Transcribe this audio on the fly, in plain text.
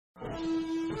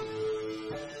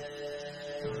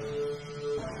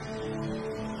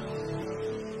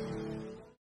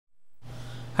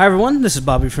Hi everyone, this is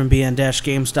Bobby from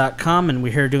bn-games.com, and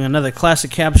we're here doing another classic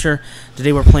capture.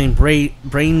 Today we're playing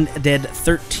BrainDead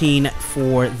 13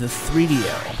 for the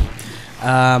 3DO.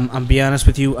 I'll be honest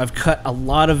with you, I've cut a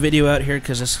lot of video out here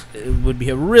because it would be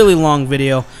a really long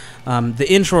video. The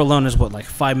intro alone is, what, like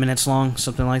 5 minutes long?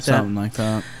 Something like that? Something like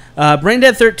that.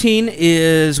 BrainDead 13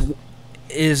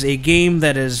 is a game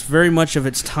that is very much of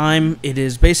its time. It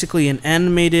is basically an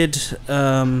animated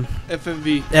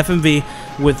FMV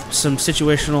with some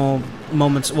situational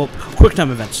moments, well,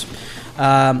 QuickTime events.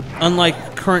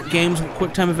 Unlike current games with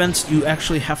QuickTime events, you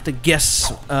actually have to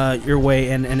guess your way,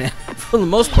 and for the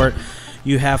most part,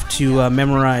 you have to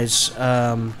memorize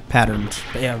patterns.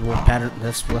 Yeah, well, pattern.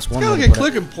 That's one. It's kind of like a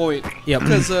clicking point. Yeah,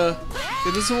 because it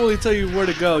doesn't really tell you where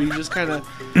to go. You just kind of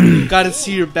got to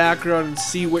see your background and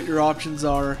see what your options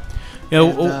are. You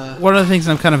know, one of the things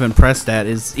I'm kind of impressed at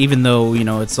is, even though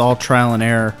it's all trial and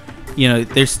error,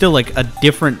 there's still like a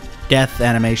different death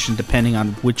animation depending on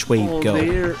which way you go.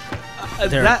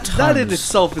 That in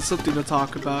itself is something to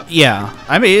talk about. Yeah,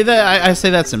 I mean, I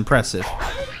say that's impressive.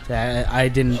 I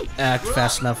didn't act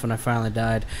fast enough when I finally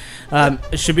died.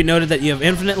 It should be noted that you have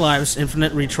infinite lives,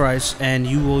 infinite retries, and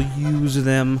you will use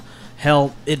them.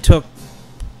 Hell, it took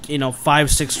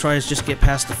 5-6 tries just to get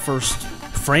past the first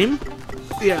frame.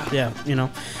 Yeah.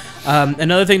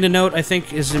 Another thing to note, I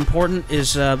think, is important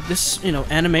is this,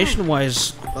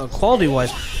 animation-wise,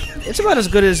 quality-wise, it's about as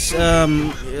good as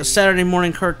a Saturday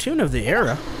morning cartoon of the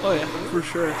era. Oh yeah, for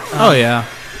sure. Oh yeah.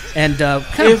 And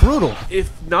kind of brutal,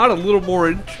 if not a little more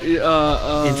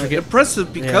intricate,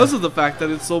 impressive because of the fact that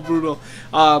it's so brutal.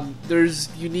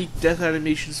 There's unique death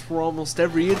animations for almost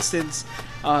every instance,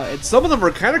 and some of them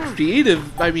are kind of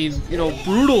creative. I mean,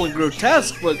 brutal and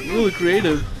grotesque, but really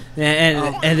creative. And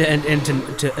to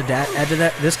add to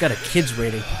that, this got a kids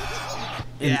rating.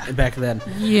 Back then.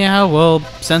 Yeah, well,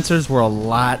 censors were a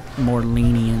lot more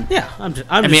lenient. Yeah,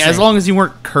 I mean, as long as you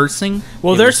weren't cursing.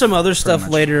 Well, there's some other stuff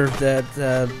later that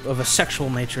of a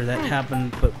sexual nature that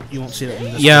happened, but you won't see that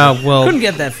in this. Yeah, video. well, couldn't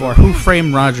get that far. Who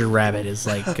Framed Roger Rabbit is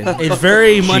like. It's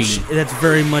very much. That's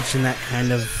very much in that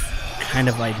kind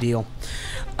of ideal.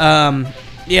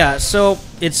 Yeah, so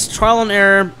it's trial and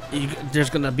error.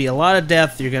 There's going to be a lot of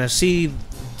death. You're going to see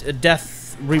a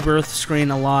death rebirth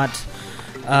screen a lot.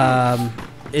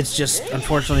 It's just,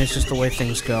 unfortunately, it's just the way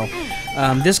things go.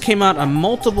 This came out on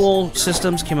multiple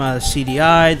systems. Came out of the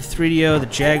CDI, the 3DO, the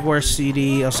Jaguar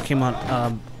CD. Also came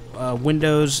out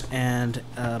Windows and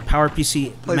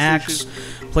PowerPC, Macs,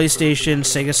 PlayStation,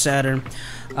 Sega Saturn.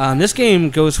 This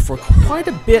game goes for quite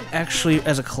a bit, actually,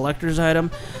 as a collector's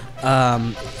item.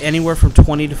 Anywhere from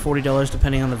 $20 to $40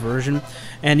 depending on the version,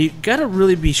 and you gotta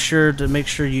really be sure to make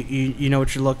sure you know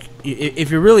what you're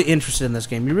if you're really interested in this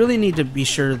game, you really need to be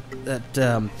sure that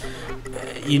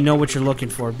you know what you're looking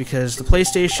for, because the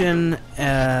PlayStation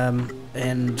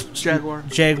and Jaguar,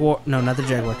 no, not the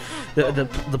Jaguar,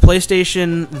 the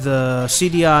PlayStation, the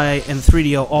CDI, and the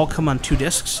 3DO all come on 2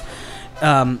 discs.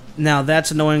 Now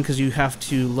that's annoying because you have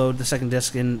to load the second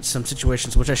disc in some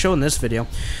situations, which I show in this video,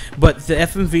 but the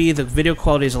FMV, the video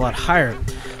quality, is a lot higher.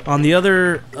 On the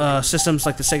other systems,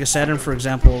 like the Sega Saturn, for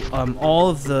example, all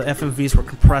of the FMVs were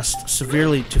compressed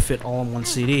severely to fit all in one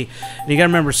CD. And you gotta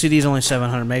remember, CD is only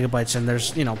 700 megabytes, and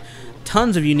there's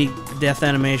tons of unique death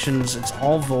animations. It's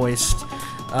all voiced.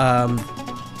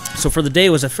 So for the day, it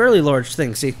was a fairly large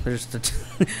thing. See, there's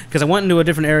because I went into a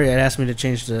different area, it asked me to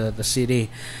change the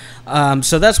CD.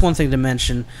 So that's one thing to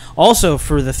mention. Also,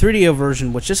 for the 3DO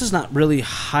version, which this is not really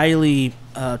highly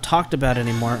talked about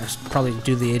anymore, probably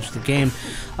due to the age of the game,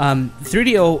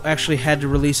 3DO actually had to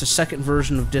release a second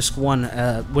version of Disc 1,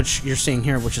 which you're seeing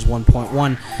here, which is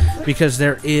 1.1, because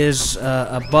there is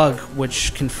a bug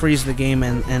which can freeze the game,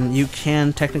 and you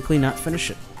can technically not finish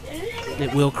it.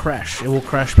 It will crash. It will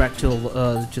crash back to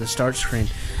the start screen.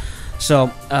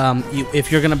 So,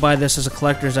 if you're going to buy this as a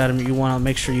collector's item, you want to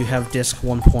make sure you have disc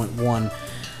 1.1.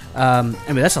 I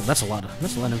mean, that's a lot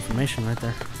of information right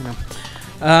there.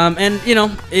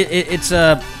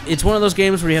 It's one of those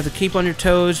games where you have to keep on your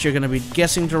toes. You're going to be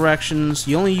guessing directions.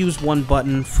 You only use one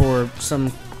button for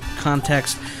some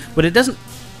context, but it doesn't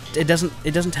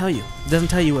tell you. It doesn't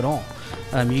tell you at all.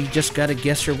 You just got to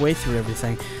guess your way through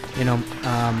everything.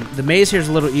 The maze here is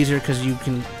a little easier because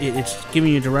it's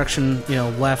giving you direction,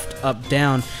 left, up,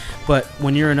 down. But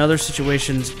when you're in other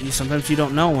situations, sometimes you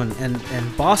don't know.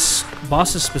 And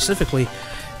bosses specifically,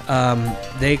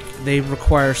 they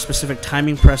require specific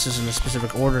timing presses in a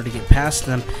specific order to get past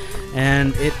them,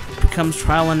 and it becomes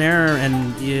trial and error.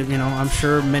 And I'm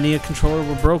sure many a controller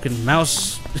were broken.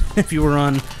 Mouse, if you were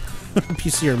on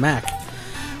PC or Mac.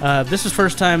 This is the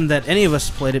first time that any of us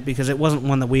played it because it wasn't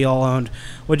one that we all owned.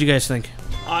 What do you guys think?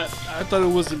 I thought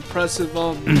it was impressive.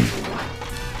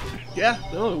 Yeah,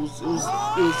 no, it was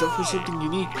definitely something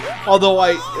unique. Although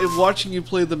watching you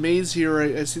play the maze here,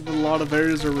 I see that a lot of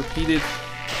areas are repeated,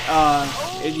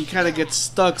 and you kind of get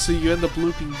stuck, so you end up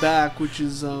looping back, which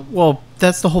is well,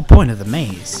 that's the whole point of the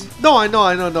maze. No, I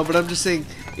know, but I'm just saying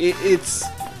it's.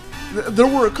 There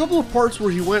were a couple of parts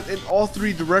where he went in all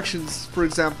three directions, for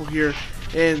example, here,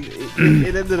 and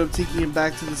it ended up taking him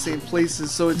back to the same places.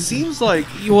 So it seems like,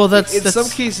 well, in some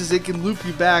cases it can loop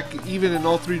you back even in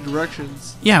all three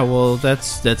directions. Yeah, well,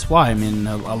 that's why. I mean,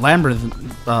 a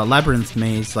labyrinth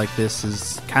maze like this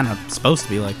is kind of supposed to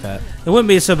be like that. It wouldn't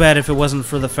be so bad if it wasn't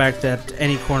for the fact that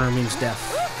any corner means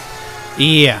death.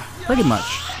 Yeah, pretty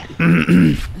much.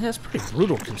 That's pretty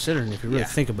brutal considering if you really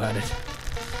think about it.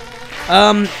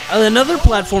 Another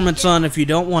platform it's on if you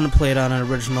don't want to play it on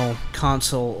an original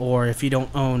console, or if you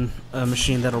don't own a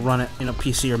machine that'll run it,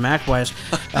 PC or Mac wise.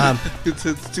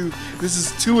 This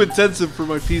is too intensive for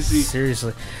my PC.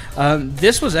 Seriously.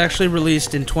 This was actually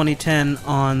released in 2010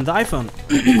 on the iPhone,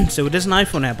 so it is an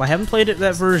iPhone app. I haven't played it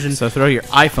that version. So throw your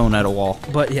iPhone at a wall.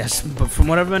 But yes, but from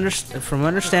what I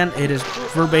understand, it is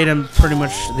verbatim, pretty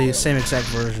much the same exact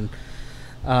version,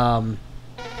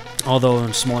 although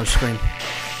on a smaller screen.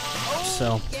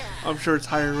 So I'm sure it's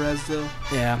higher res though.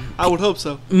 Yeah, I would hope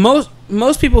so. Most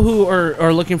people who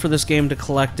are looking for this game to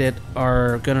collect it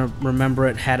are gonna remember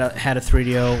it, had a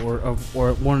 3DO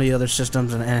or one of the other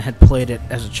systems and had played it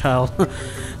as a child.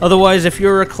 Otherwise, if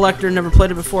you're a collector and never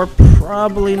played it before,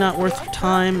 probably not worth your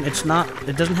time. It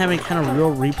doesn't have any kind of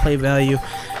real replay value.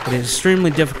 It is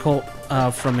extremely difficult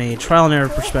from a trial and error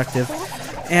perspective,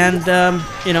 and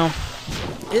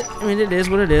it is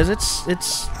what it is.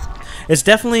 It's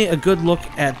definitely a good look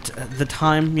at the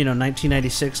time,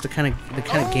 1996, the kind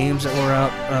of games that were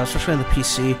out, especially on the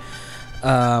PC.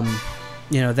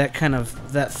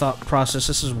 That thought process.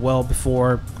 This is well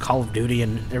before Call of Duty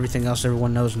and everything else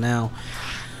everyone knows now.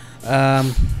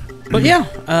 But yeah,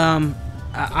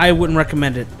 I wouldn't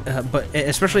recommend it, but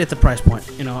especially at the price point.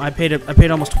 I paid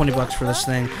almost $20 for this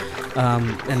thing,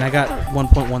 and I got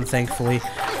 1.1 thankfully.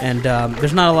 And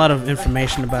there's not a lot of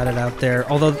information about it out there,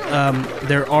 although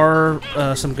there are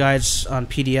some guides on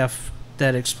PDF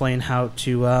that explain how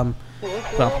to,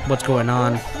 what's going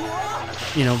on.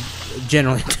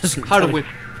 Generally it doesn't. How to win,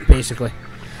 basically.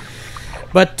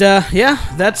 But yeah,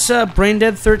 that's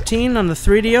BrainDead 13 on the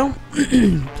 3DO.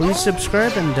 Please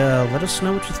subscribe and let us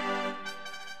know what you think.